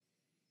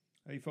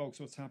Hey folks,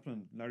 what's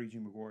happening? Larry G.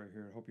 McGuire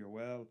here. Hope you're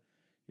well.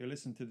 You're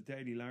listening to the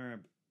Daily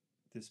Larb.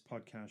 This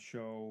podcast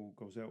show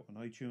goes out on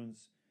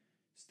iTunes,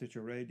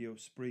 Stitcher Radio,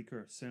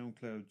 Spreaker,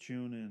 SoundCloud,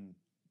 TuneIn,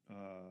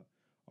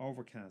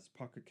 Overcast,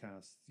 Pocket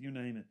Casts, you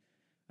name it.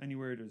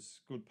 Anywhere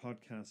there's good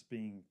podcasts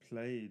being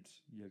played,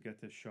 you'll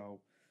get this show.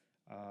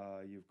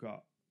 You've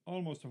got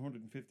almost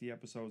 150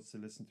 episodes to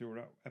listen to. We're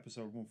at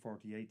episode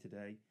 148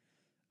 today,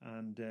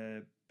 and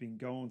been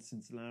going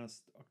since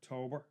last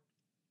October.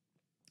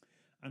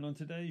 And on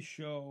today's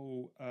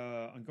show,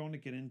 I'm going to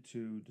get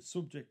into the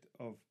subject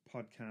of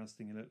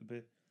podcasting a little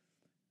bit.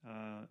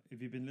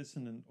 If you've been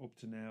listening up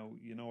to now,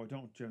 you know I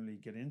don't generally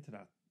get into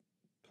that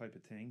type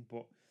of thing.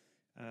 But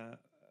a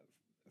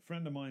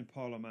friend of mine,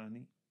 Paul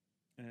O'Mahony,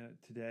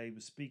 today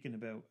was speaking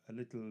about a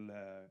little,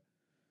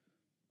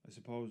 I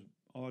suppose,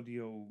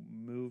 audio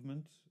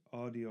movement,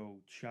 audio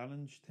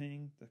challenge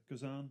thing that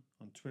goes on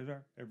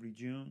Twitter every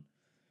June.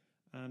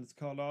 And it's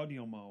called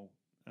Audio Mo.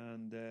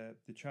 And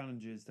the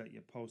challenge is that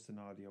you post an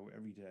audio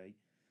every day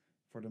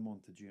for the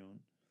month of June.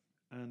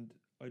 And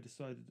I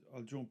decided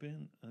I'll jump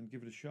in and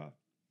give it a shot.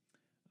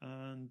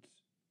 And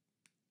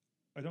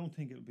I don't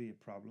think it'll be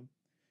a problem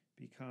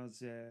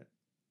because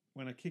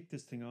when I kicked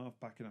this thing off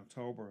back in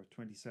October of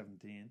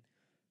 2017,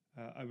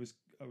 I was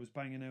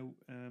banging out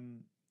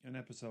an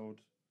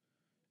episode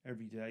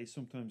every day,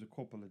 sometimes a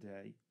couple a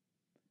day.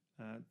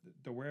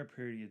 There were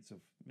periods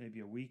of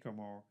maybe a week or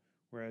more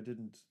where I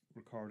didn't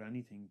record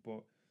anything,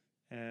 but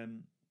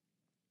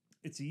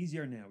it's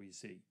easier now, you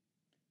see,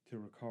 to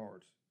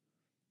record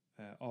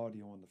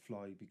audio on the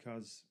fly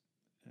because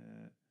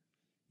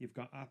you've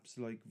got apps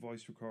like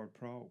Voice Record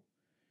Pro.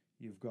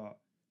 You've got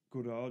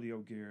good audio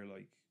gear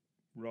like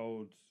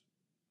Rode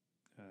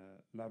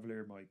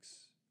lavalier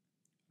mics.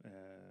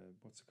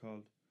 What's it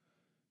called?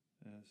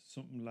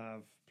 Something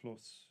Lav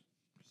Plus,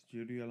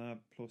 Studio Lab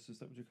Plus. Is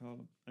that what you call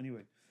them?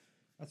 Anyway,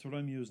 that's what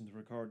I'm using to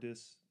record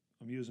this.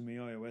 I'm using my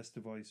iOS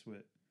device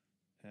with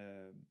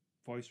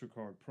Voice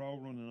Record Pro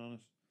running on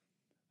it,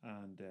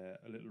 and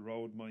a little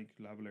Rode mic,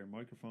 lavalier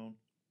microphone.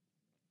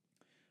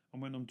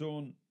 And when I'm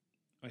done,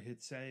 I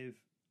hit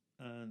save,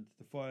 and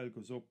the file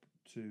goes up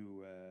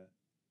to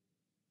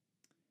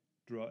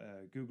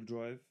Google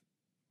Drive,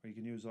 or you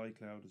can use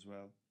iCloud as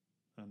well,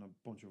 and a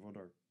bunch of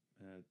other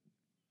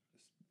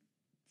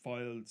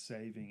file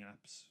saving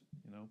apps,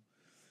 you know.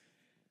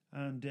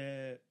 And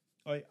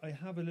I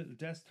have a little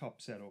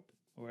desktop set up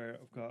where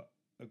I've got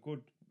a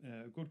good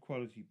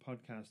quality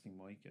podcasting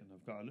mic, and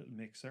I've got a little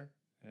mixer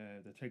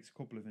that takes a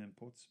couple of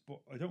inputs,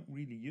 but I don't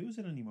really use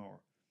it anymore.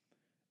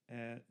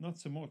 Not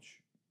so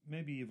much.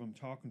 Maybe if I'm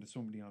talking to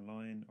somebody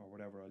online or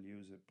whatever, I'll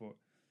use it. But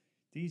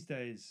these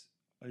days,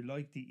 I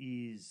like the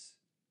ease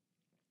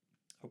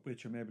at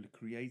which I'm able to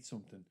create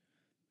something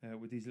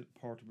with these little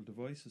portable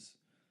devices.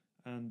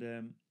 And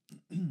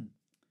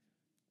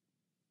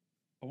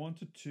I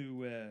wanted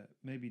to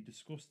maybe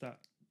discuss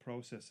that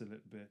process a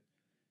little bit.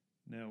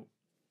 Now,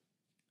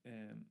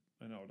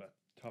 I know that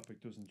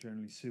topic doesn't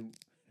generally suit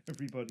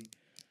everybody,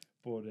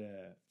 but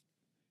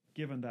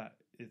given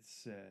that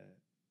it's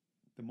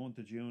the month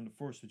of June, the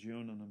 1st of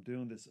June, and I'm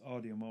doing this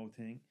audio mode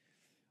thing,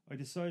 I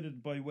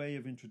decided by way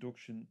of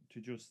introduction to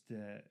just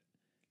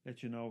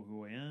let you know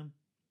who I am,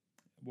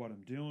 what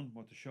I'm doing,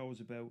 what the show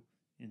is about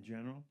in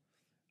general,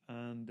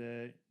 and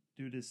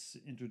do this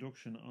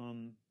introduction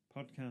on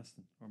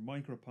podcasting or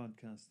micro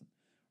podcasting,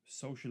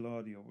 social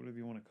audio, whatever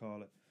you want to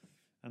call it.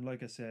 And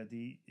like I said,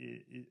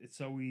 it's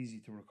so easy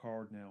to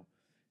record now.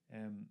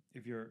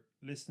 If you're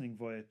listening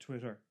via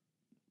Twitter,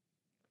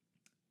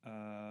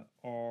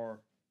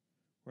 or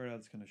where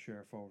else can I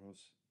share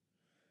photos?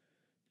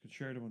 You can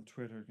share them on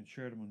Twitter, you can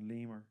share them on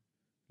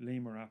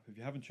Lemur app. If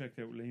you haven't checked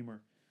out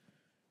Lemur,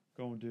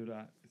 go and do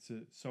that. It's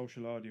a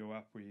social audio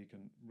app where you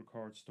can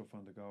record stuff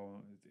on the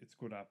go. It's a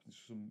good app.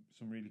 There's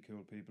some really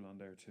cool people on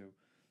there too.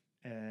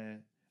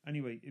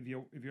 Anyway, if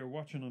you're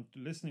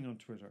listening on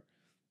Twitter,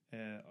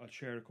 I'll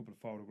share a couple of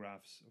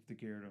photographs of the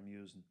gear I'm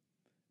using,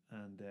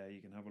 and you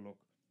can have a look.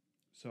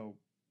 So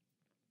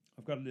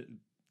I've got a little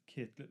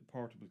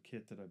portable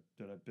kit that I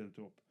built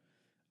up,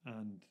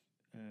 and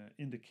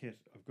in the kit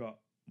I've got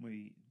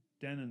my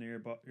Denon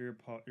earbuds.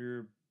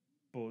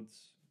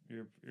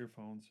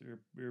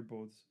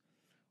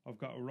 I've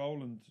got a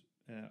Roland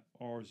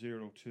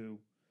R02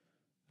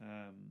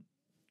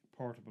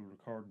 portable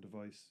recording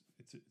device.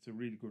 It's a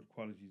really good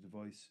quality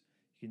device.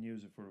 You can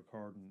use it for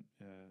recording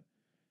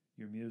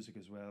your music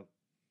as well.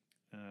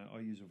 I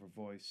use it for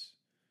voice.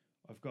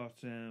 I've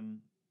got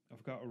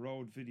a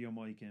Rode Video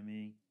Mic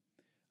ME,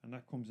 and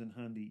that comes in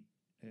handy.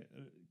 It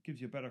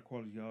gives you better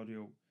quality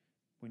audio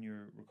when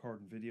you're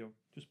recording video.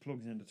 Just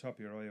plugs in the top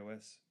of your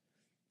iOS.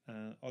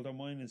 Although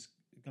mine is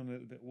gone a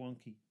little bit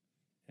wonky,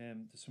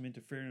 there's some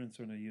interference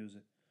when I use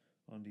it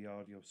on the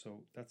audio,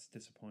 so that's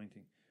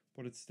disappointing.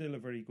 But it's still a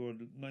very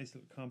good, nice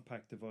little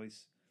compact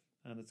device,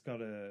 and it's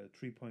got a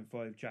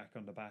 3.5 jack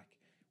on the back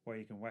where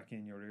you can whack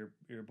in your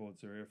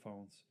earbuds or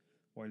earphones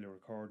while you're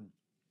recording.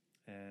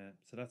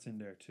 So that's in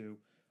there too.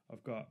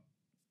 I've got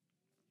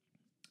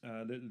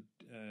a little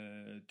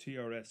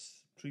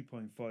TRS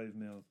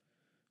 3.5mm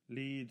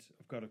lead.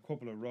 I've got a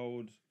couple of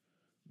Rode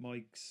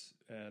mics,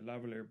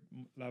 lavalier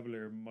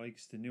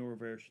mics, the newer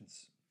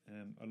versions.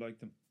 I like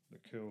them. They're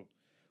cool.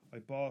 I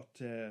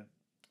bought,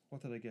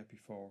 what did I get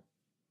before?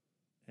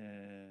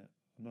 I'm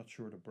not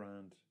sure the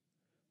brand,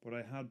 but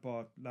I had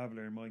bought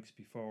lavalier mics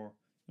before.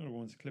 You know, the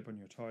ones that clip on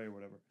your tie or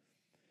whatever.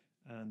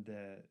 And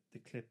the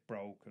clip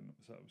broke, and it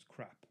was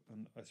crap.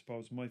 And I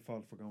suppose my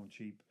fault for going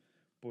cheap.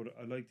 But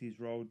I like these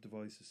Rode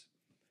devices.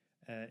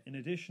 In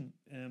addition,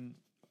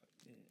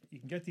 you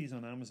can get these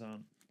on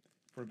Amazon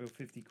for about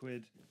 50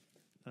 quid.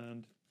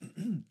 And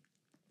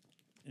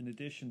in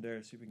addition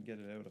there, see if we can get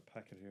it out of the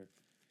packet here.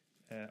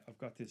 I've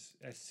got this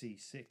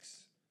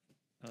SC6,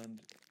 and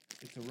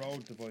it's a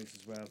Rode device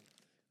as well.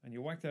 And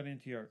you whack that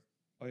into your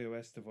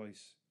iOS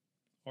device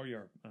or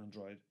your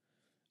Android,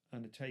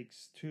 and it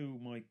takes two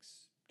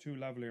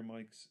lavalier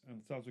mics, and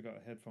it's also got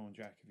a headphone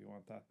jack if you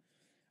want that,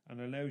 and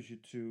allows you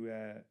to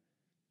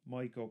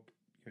mic up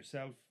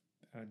yourself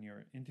and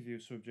your interview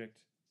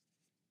subject,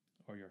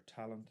 or your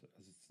talent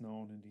as it's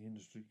known in the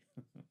industry.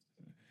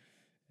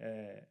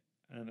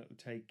 And it'll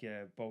take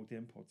both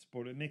inputs,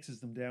 but it mixes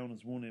them down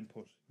as one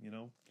input, you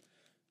know.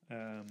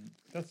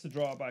 That's the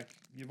drawback.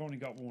 You've only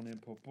got one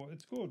input, but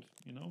it's good,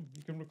 you know.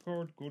 You can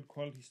record good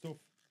quality stuff.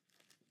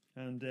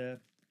 And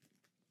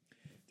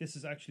this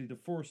is actually the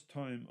first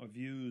time I've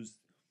used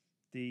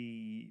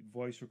the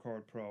Voice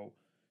Record Pro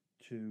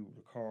to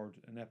record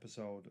an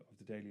episode of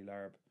the Daily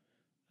Larb.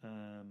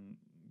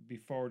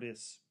 Before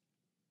this,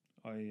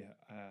 I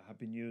have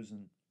been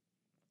using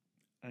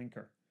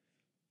Anchor.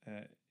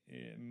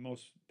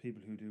 Most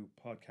people who do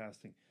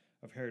podcasting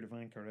have heard of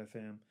Anchor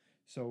FM.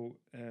 So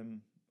I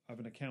have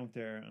an account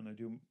there, and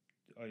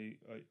I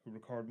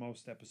record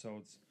most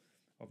episodes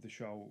of the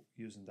show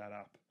using that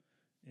app.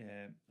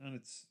 And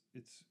it's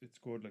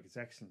good, like it's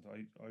excellent.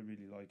 I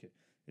really like it.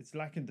 It's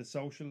lacking the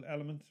social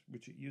element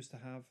which it used to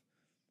have,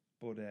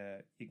 but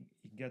you can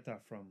get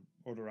that from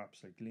other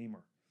apps like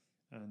Lemur,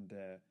 and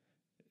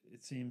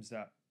it seems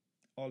that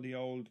all the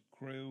old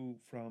crew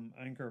from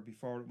Anchor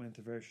before it went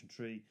to version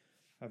 3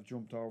 have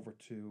jumped over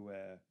to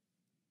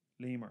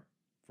Lemur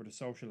for the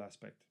social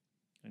aspect,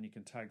 and you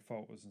can tag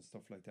photos and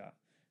stuff like that,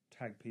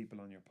 tag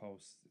people on your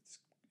posts.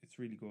 It's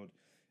really good.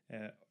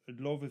 I'd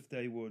love if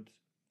they would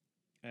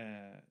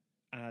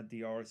add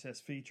the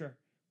RSS feature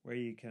where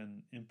you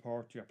can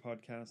import your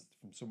podcast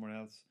from somewhere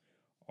else,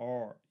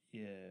 or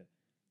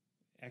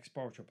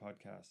export your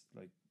podcast,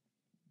 like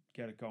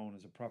get it going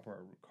as a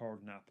proper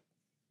recording app.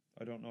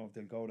 I don't know if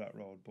they'll go that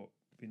road, but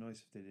it'd be nice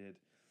if they did.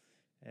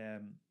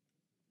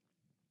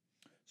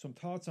 Some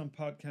thoughts on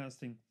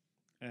podcasting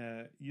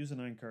using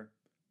Anchor.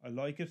 I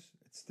like it.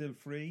 It's still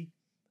free,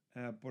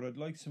 but I'd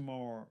like some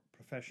more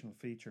professional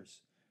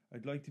features.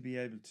 I'd like to be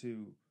able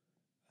to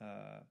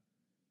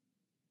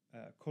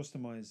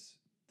customize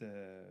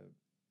the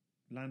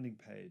landing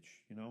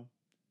page, you know,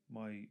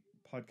 my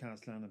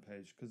podcast landing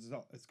page, because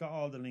it's got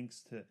all the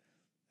links to,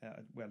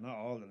 well, not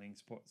all the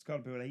links, but it's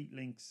got about 8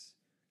 links,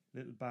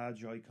 little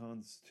badge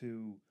icons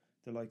to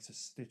the likes of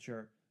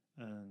Stitcher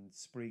and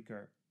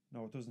Spreaker.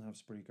 No, it doesn't have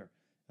Spreaker.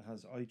 It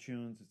has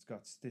iTunes, it's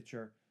got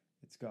Stitcher,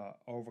 it's got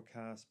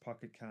Overcast,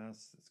 Pocket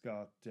Cast, it's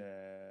got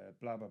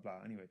blah, blah,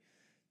 blah. Anyway,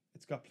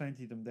 it's got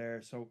plenty of them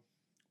there. So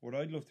what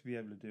I'd love to be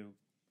able to do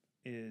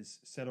is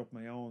set up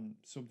my own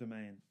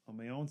subdomain on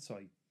my own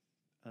site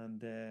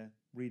and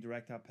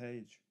redirect that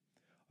page.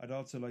 I'd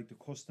also like to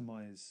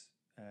customize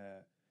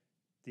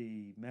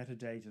the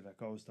metadata that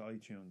goes to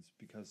iTunes,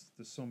 because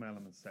there's some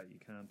elements that you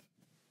can't.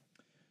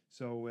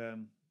 So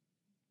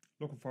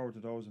looking forward to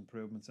those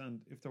improvements,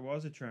 and if there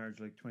was a charge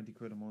like 20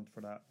 quid a month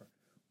for that or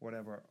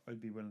whatever, I'd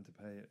be willing to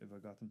pay it if I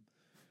got them.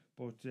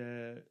 But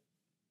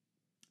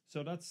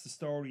so that's the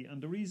story,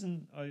 and the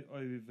reason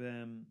I've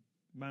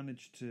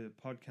managed to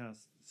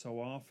podcast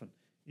so often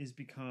is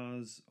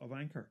because of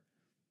Anchor.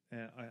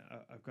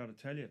 I've got to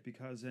tell you,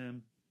 because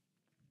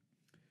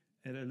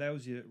it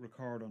allows you to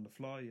record on the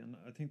fly, and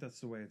I think that's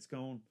the way it's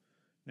going.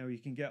 Now, you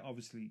can get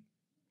obviously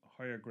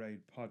higher grade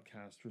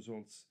podcast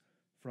results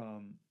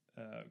from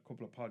a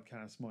couple of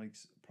podcast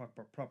mics,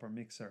 proper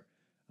mixer,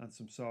 and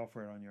some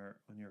software on your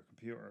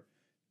computer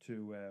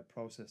to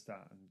process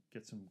that and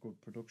get some good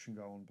production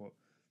going. But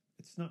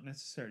it's not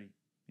necessary,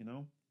 you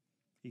know.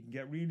 You can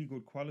get really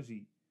good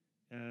quality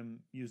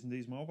using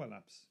these mobile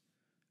apps,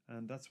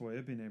 and that's why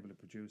I've been able to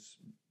produce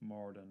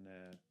more than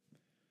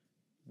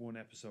one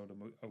episode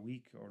a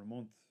week or a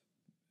month,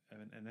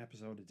 an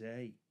episode a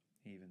day,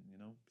 even, you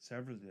know,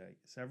 several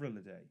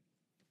a day.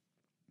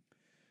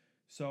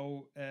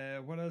 So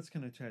what else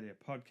can I tell you?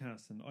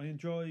 Podcasting.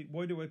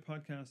 Why do I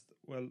podcast?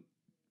 Well,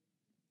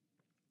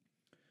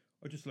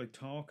 I just like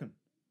talking.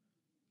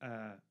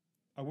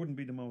 I wouldn't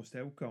be the most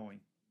outgoing.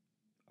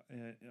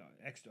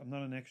 I'm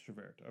not an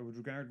extrovert. I would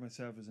regard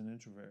myself as an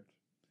introvert.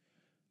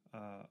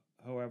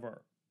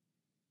 However,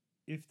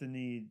 if the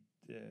need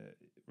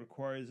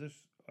requires it,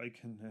 I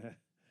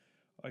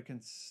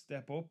can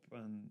step up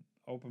and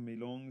open my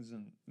lungs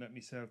and let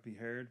myself be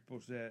heard.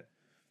 But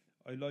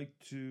I like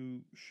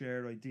to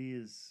share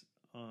ideas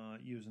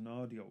using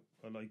audio.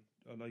 I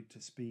like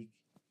to speak,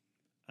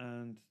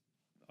 and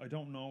I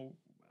don't know.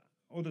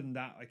 Other than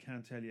that, I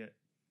can't tell you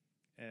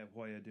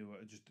why I do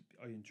it.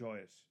 I enjoy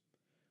it,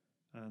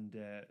 and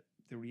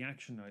the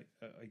reaction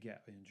I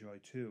get, I enjoy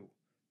too.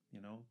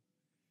 You know,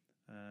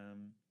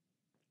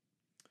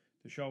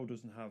 the show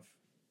doesn't have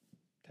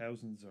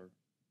thousands or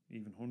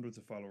even hundreds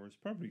of followers.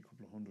 Probably a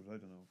couple of hundred. I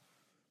don't know,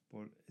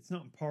 but it's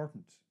not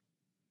important.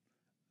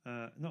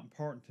 Not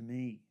important to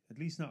me, at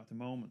least not at the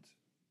moment.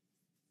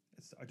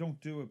 I don't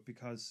do it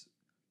because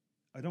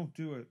I don't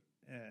do it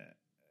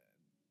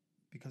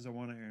because I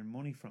want to earn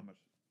money from it.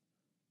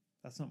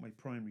 That's not my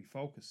primary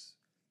focus.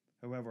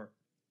 However,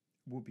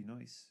 it would be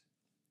nice.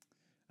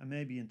 And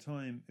maybe in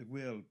time it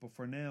will. But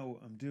for now,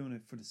 I'm doing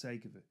it for the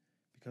sake of it,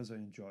 because I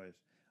enjoy it.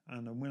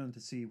 And I'm willing to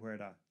see where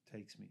that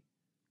takes me.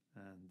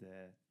 And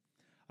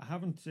I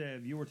haven't,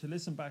 if you were to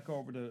listen back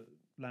over the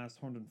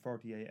last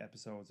 148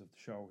 episodes of the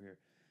show here,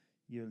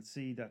 you'll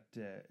see that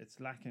it's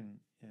lacking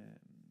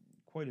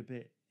quite a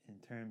bit in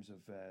terms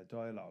of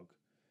dialogue.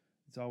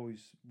 It's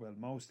always, well,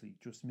 mostly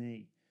just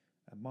me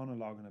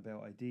monologuing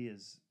about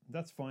ideas.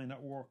 That's fine,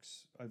 that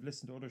works. I've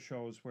listened to other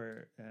shows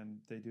where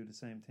they do the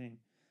same thing,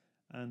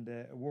 and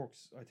it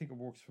works. I think it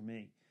works for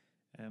me.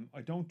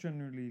 I don't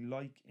generally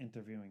like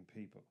interviewing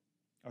people.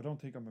 I don't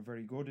think I'm a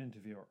very good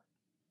interviewer,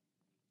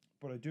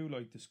 but I do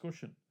like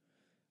discussion.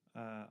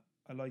 I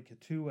like a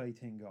two-way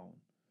thing going,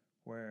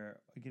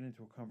 where I get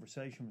into a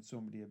conversation with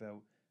somebody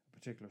about a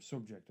particular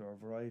subject or a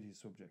variety of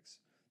subjects,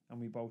 and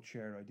we both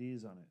share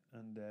ideas on it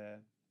and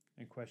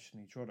question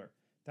each other.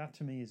 That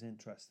to me is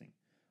interesting.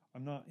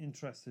 I'm not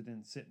interested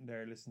in sitting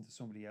there listening to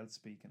somebody else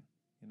speaking,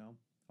 you know,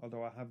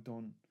 although I have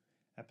done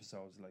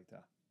episodes like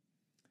that.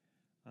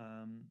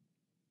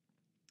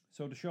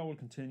 So the show will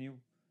continue.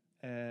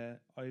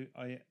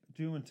 I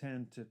do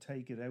intend to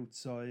take it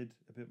outside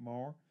a bit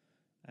more,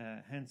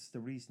 hence the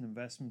recent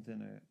investment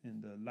in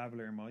the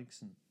lavalier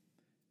mics and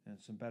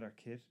some better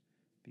kit,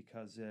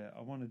 because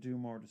I want to do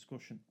more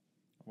discussion.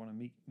 I want to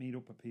meet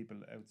up with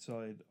people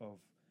outside of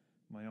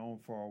my own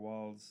four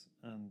walls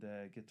and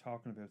get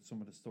talking about some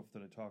of the stuff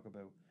that I talk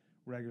about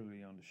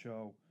regularly on the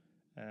show.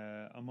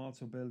 I'm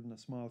also building a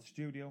small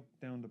studio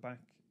down the back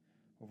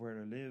of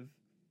where I live,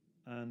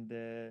 and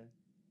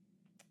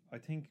I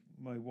think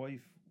my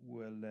wife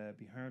will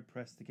be hard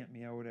pressed to get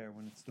me out of there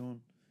when it's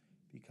done,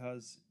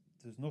 because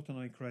there's nothing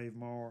I crave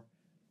more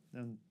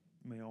than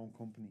my own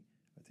company.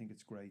 I think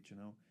it's great, you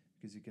know,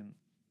 because you can,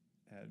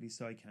 at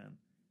least I can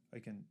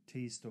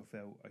tease stuff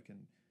out. I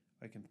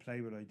can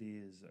play with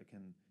ideas. I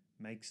can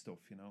make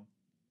stuff, you know,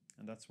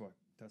 and that's what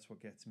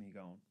gets me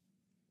going.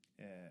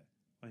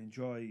 I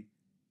enjoy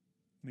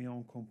my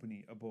own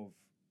company above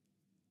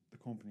the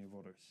company of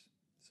others.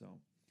 So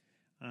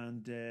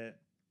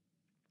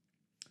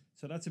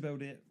that's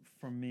about it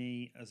from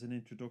me as an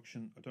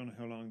introduction. I don't know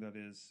how long that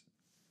is.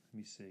 Let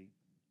me see.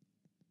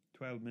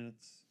 12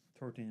 minutes,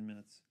 13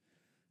 minutes.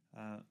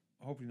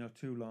 Hopefully not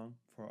too long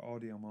for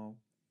audio mo.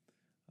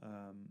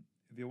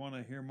 If you want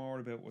to hear more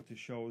about what the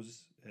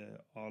show's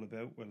all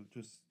about, well,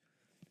 just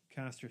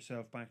cast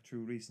yourself back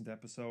through recent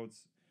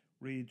episodes,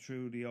 read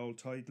through the old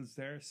titles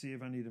there, see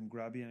if any of them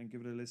grab you and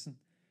give it a listen,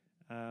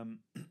 and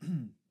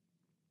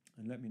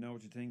let me know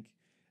what you think.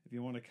 If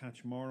you want to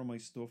catch more of my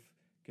stuff,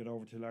 get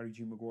over to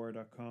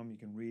larrygmaguire.com. You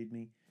can read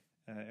me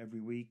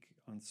every week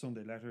on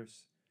Sunday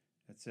Letters.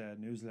 It's a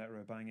newsletter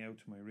I bang out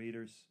to my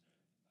readers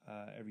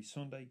every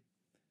Sunday.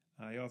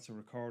 I also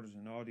record it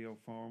in audio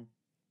form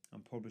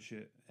and publish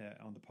it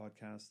on the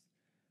podcast.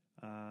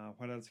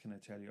 What else can I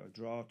tell you? I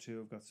draw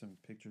too. I've got some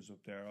pictures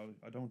up there.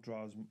 I don't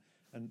draw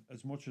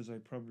as much as I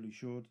probably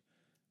should,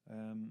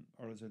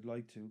 or as I'd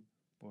like to.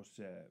 But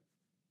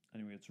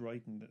anyway, it's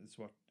writing. It's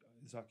what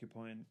is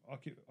occupying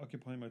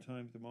my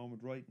time at the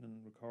moment. Writing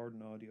and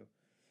recording audio.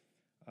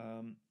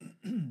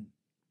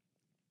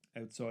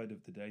 Outside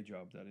of the day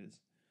job, that is.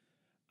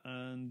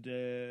 And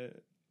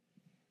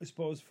I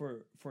suppose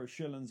for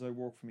shillings, I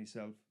work for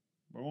myself.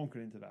 I won't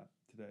get into that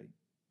today.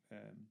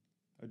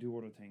 I do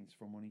other things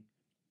for money.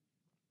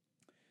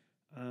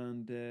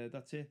 And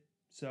that's it.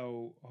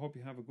 So I hope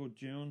you have a good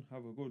June.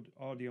 Have a good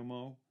audio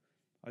mo.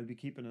 I'll be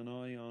keeping an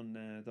eye on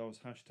those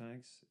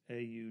hashtags,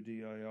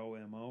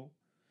 AUDIOMO,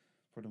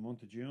 for the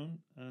month of June,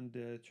 and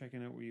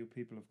checking out what you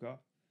people have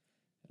got.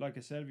 Like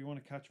I said, if you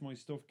want to catch my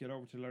stuff, get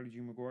over to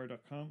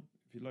larrygmaguire.com.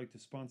 If you'd like to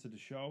sponsor the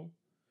show,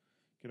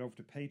 get over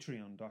to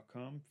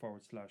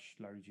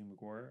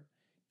patreon.com/LarryGMaguire.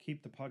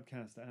 Keep the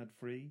podcast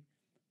ad-free,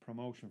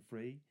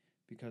 promotion-free,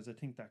 because I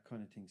think that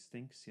kind of thing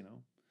stinks, you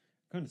know.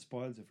 Kind of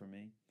spoils it for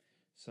me.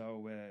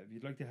 So if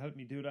you'd like to help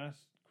me do that,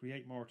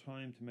 create more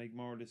time to make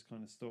more of this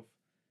kind of stuff,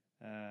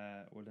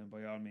 well then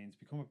by all means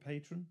become a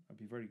patron. I'd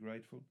be very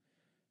grateful.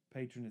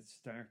 Patronage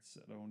starts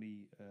at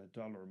only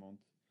 $1 a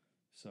month,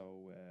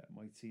 so I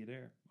might see you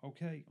there.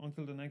 Okay,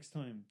 until the next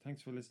time,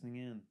 thanks for listening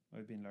in.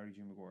 I've been Larry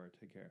G. Maguire.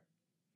 Take care.